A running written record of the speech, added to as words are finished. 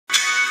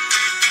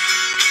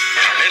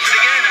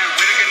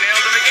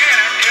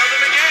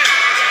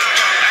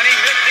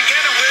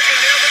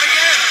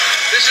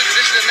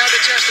is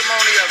another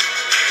testimony of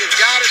if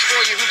God is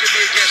for you, who can be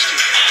against you?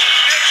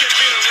 It could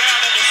be the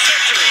round of the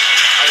century.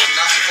 I was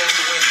not supposed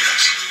to win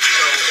this.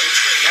 So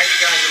now you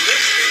guys are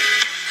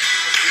listening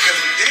because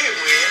we did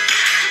win,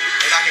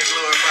 and I can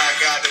glorify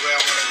God the way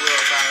I want to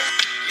glorify Him.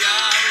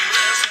 God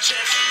bless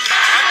Chelsea.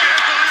 I can't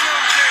believe what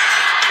I'm seeing.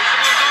 It's the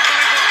most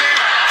unbelievable thing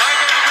I've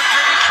ever been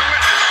privileged to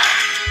witness.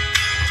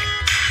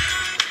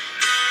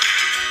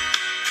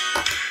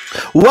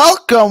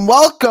 Welcome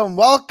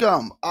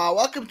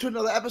to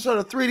another episode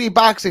of 3D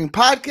Boxing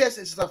Podcast. This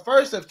is the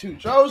first of two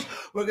shows.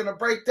 We're going to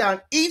break down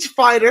each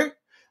fighter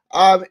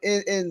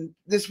in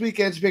this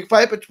weekend's big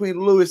fight between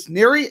Luis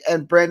Nery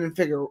and Brandon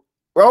Figueroa.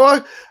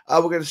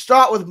 We're going to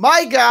start with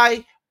my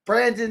guy,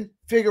 Brandon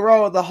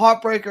Figueroa, the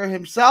Heartbreaker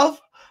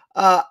himself.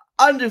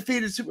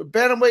 Undefeated Super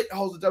Bantamweight,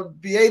 holds a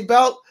WBA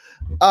belt,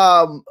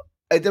 a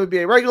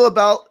WBA regular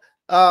belt.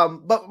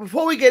 But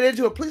before we get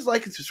into it, please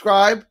like and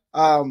subscribe.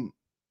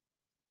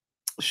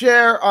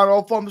 Share on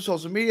all forms of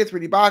social media,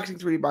 3D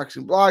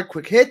Boxing blog,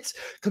 quick hits.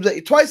 Comes at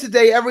you twice a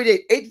day, every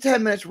day, 8 to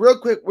 10 minutes, real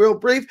quick, real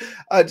brief,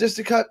 just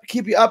to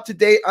keep you up to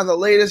date on the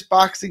latest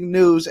boxing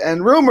news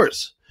and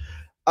rumors.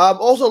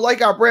 Also,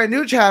 like our brand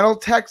new channel,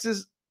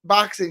 Texas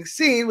Boxing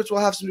Scene, which will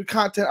have some new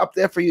content up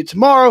there for you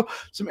tomorrow,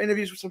 some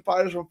interviews with some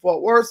fighters from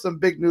Fort Worth, some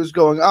big news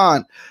going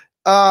on.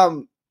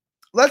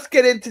 Let's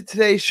get into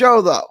today's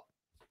show, though.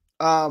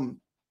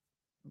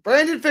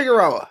 Brandon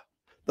Figueroa,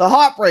 the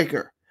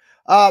Heartbreaker.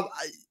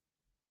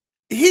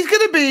 He's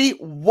going to be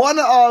one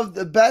of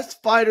the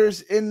best fighters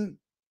in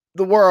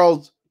the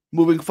world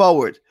moving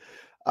forward.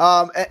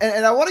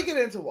 And I want to get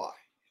into why.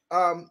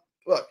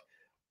 Look,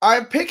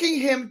 I'm picking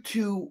him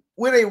to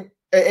win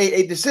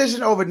a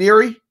decision over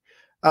Nery.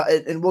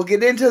 And we'll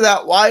get into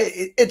that.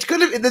 Why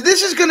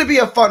this is going to be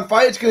a fun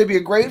fight. It's going to be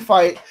a great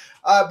fight.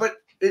 But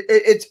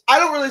I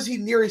don't really see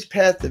Nery's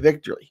path to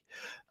victory.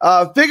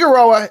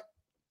 Figueroa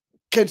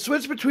can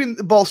switch between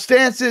both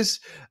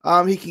stances.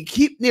 He can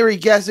keep Nery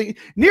guessing.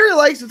 Nery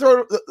likes to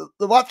throw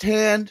the left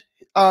hand.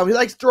 He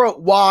likes to throw it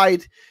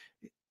wide.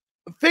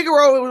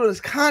 Figueroa with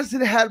his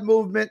constant head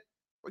movement,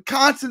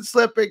 constant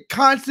slipping,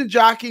 constant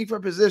jockeying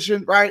for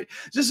position, right?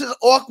 Just an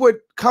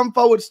awkward come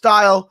forward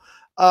style.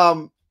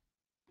 I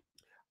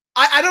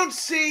don't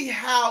see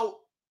how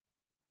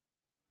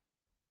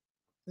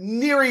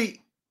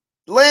Nery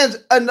lands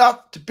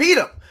enough to beat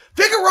him.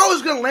 Figueroa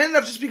is going to land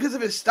enough just because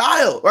of his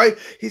style, right?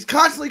 He's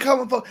constantly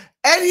coming forward,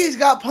 and he's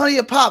got plenty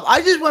of pop.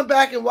 I just went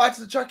back and watched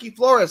the Chucky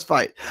Flores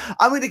fight.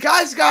 I mean, the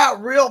guy's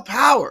got real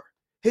power.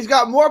 He's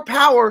got more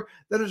power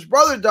than his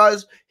brother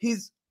does.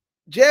 He's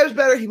jabs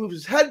better. He moves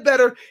his head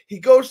better. He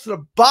goes to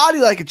the body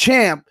like a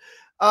champ.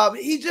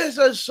 He just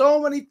does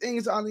so many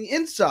things on the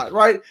inside,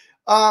 right?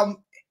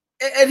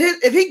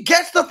 If he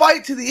gets the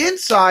fight to the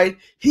inside,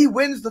 he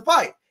wins the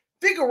fight.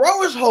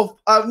 Nery's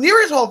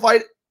whole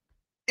fight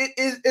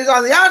is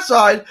on the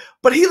outside,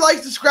 but he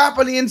likes to scrap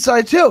on the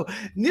inside too.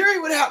 Nery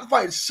would have to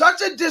fight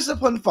such a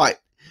disciplined fight,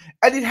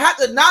 and he'd have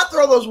to not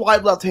throw those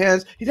wide left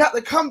hands. He'd have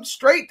to come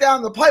straight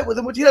down the pipe with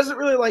him, which he doesn't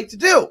really like to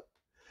do.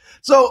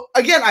 So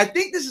again, I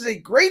think this is a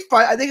great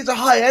fight. I think it's a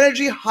high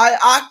energy, high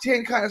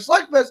octane kind of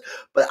slugfest,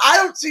 but I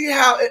don't see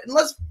how,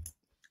 unless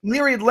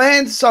Nery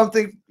lands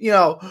something,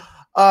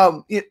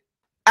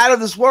 out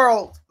of this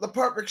world, the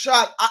perfect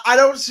shot, I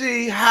don't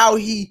see how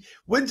he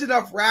wins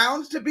enough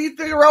rounds to beat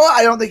Figueroa.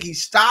 I don't think he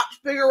stops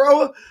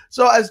Figueroa.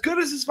 So as good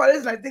as this fight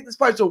is, and I think this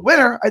fight's a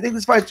winner, I think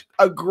this fight's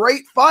a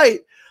great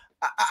fight,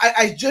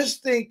 I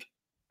just think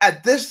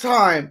at this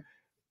time,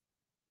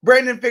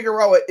 Brandon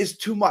Figueroa is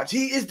too much.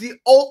 He is the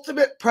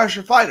ultimate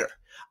pressure fighter.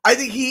 I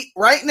think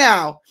right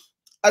now,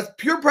 as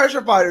pure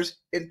pressure fighters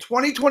in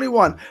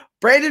 2021,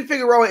 Brandon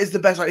Figueroa is the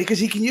best fighter because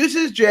he can use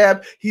his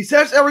jab. He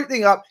sets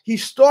everything up. He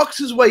stalks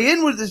his way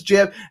in with his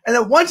jab. And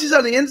then once he's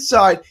on the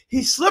inside,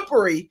 he's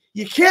slippery.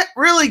 You can't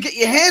really get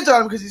your hands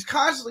on him because he's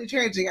constantly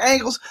changing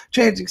angles,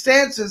 changing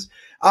stances.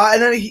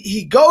 And then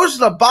he goes to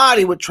the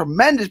body with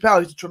tremendous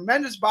power. He's a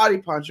tremendous body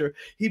puncher.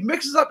 He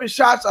mixes up his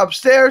shots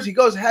upstairs. He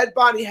goes head,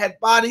 body.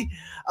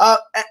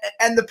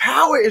 And the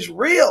power is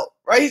real,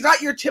 right? He's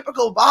not your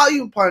typical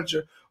volume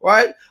puncher,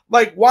 right?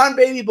 Like Juan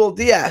Baby Bull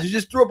Diaz, who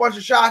just threw a bunch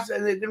of shots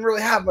and they didn't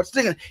really have much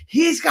sting.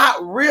 He's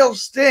got real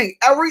sting.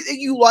 Everything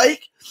you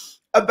like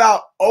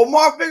about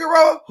Omar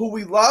Figueroa, who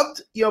we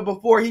loved,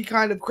 before he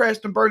kind of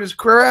crashed and burned his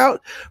career out,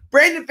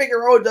 Brandon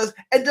Figueroa does,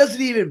 and does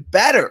it even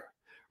better,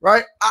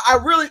 right? I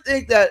really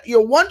think that,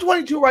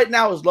 122 right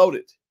now is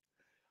loaded.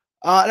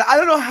 And I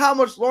don't know how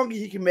much longer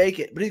he can make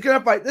it, but he's going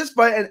to fight this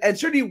fight, and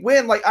should he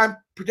win, like I'm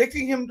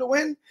predicting him to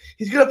win,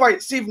 he's going to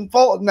fight Stephen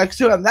Fulton next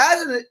to him.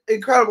 That's an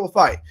incredible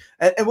fight,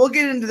 and we'll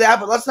get into that.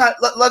 But let's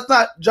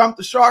not jump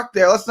the shark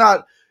there. Let's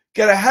not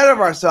get ahead of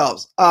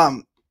ourselves.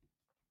 Brandon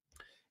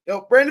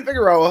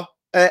Figueroa,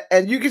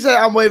 and you can say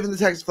I'm waving the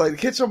Texas flag. The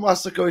kid's from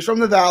Weslaco. He's from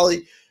the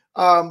Valley.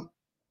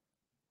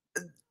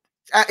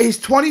 He's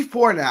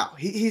 24 now.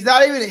 He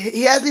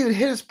hasn't even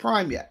hit his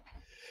prime yet.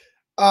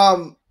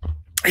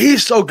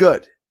 He's so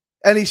good,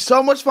 and he's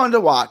so much fun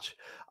to watch.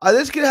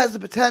 This kid has the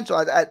potential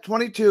at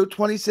 22,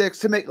 26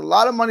 to make a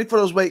lot of money for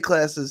those weight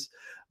classes,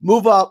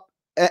 move up,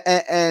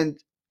 and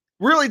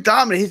really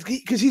dominate.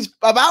 Because he's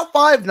about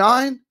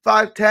 5'9",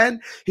 5'10".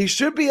 He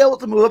should be able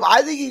to move up.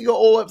 I think he can go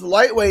all up to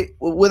lightweight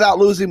without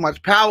losing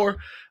much power.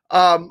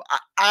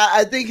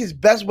 I think his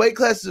best weight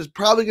class is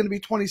probably going to be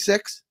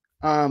 26.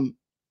 Because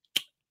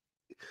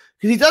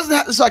he doesn't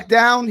have to suck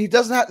down. He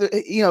doesn't have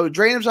to,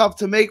 drain himself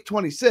to make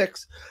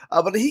 26.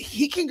 But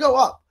he can go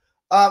up.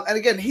 And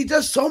again, he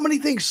does so many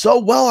things so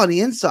well on the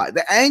inside.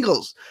 The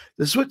angles,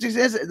 the switches,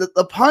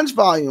 the punch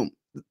volume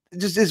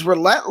just is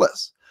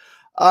relentless.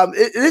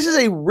 This is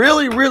a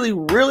really, really,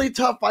 really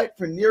tough fight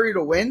for Nery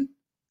to win.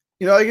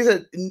 Like I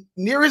said,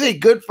 Nery's a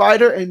good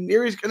fighter, and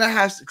Nery's going to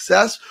have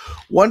success.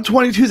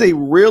 122 is a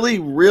really,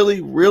 really,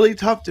 really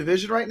tough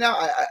division right now.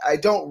 I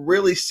don't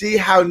really see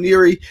how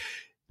Nery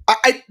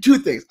 – two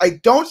things. I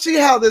don't see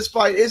how this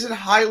fight isn't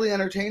highly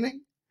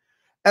entertaining,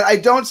 and I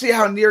don't see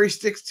how Nery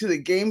sticks to the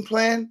game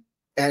plan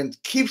and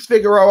keeps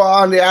Figueroa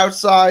on the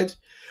outside.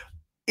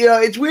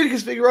 It's weird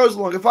because Figueroa's a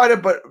longer fighter,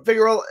 but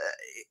Figueroa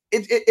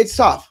it's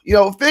tough.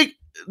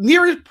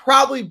 Nery's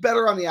probably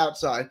better on the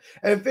outside,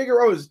 and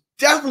Figueroa is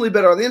definitely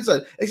better on the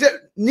inside, except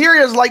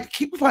Nery doesn't like to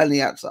keep a fight on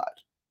the outside.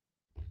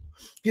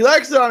 He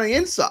likes it on the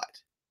inside.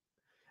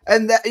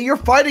 And that you're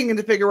fighting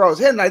into Figueroa's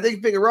head, and I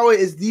think Figueroa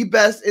is the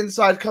best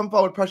inside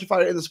come-forward pressure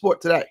fighter in the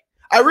sport today.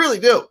 I really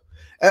do.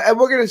 And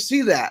we're going to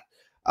see that.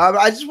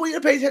 I just want you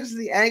to pay attention to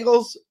the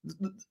angles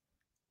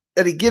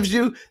that he gives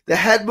you, the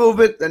head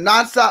movement, the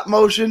nonstop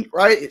motion,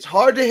 right? It's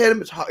hard to hit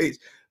him. It's hard.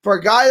 For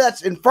a guy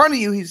that's in front of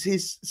you,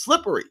 he's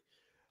slippery.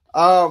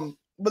 But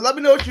let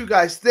me know what you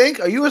guys think.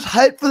 Are you as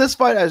hyped for this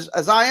fight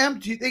as I am?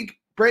 Do you think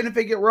Brandon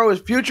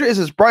Figueroa's future is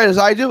as bright as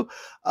I do?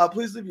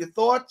 Please leave your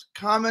thoughts,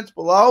 comments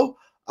below.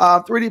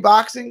 3D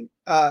Boxing,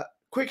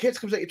 Quick Hits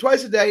comes at you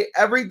twice a day,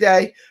 every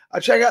day.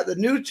 Check out the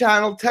new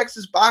channel,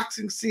 Texas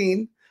Boxing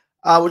Scene,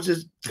 which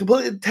is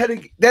completely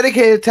dedicated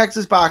to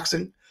Texas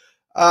boxing.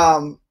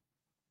 And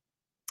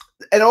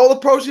all the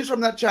proceeds from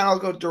that channel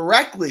go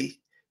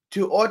directly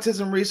to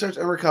autism research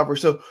and recovery.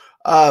 So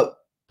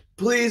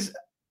please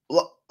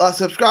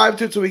subscribe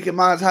to it so we can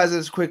monetize it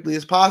as quickly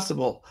as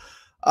possible.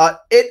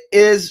 It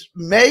is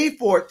May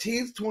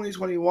 14th,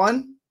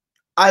 2021.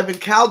 Ivan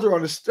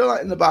Calderon is still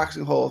not in the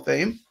Boxing Hall of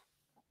Fame.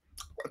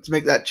 Let's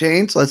make that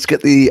change. Let's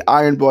get the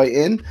Iron Boy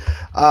in.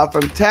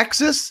 From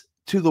Texas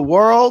to the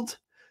world,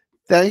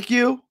 thank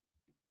you,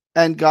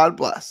 and God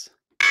bless.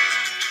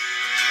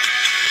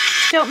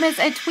 Don't miss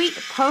a tweet,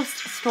 post,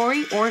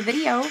 story, or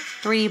video.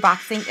 3D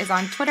Boxing is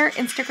on Twitter,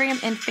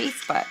 Instagram, and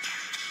Facebook.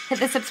 Hit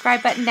the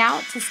subscribe button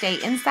now to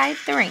stay inside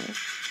the ring.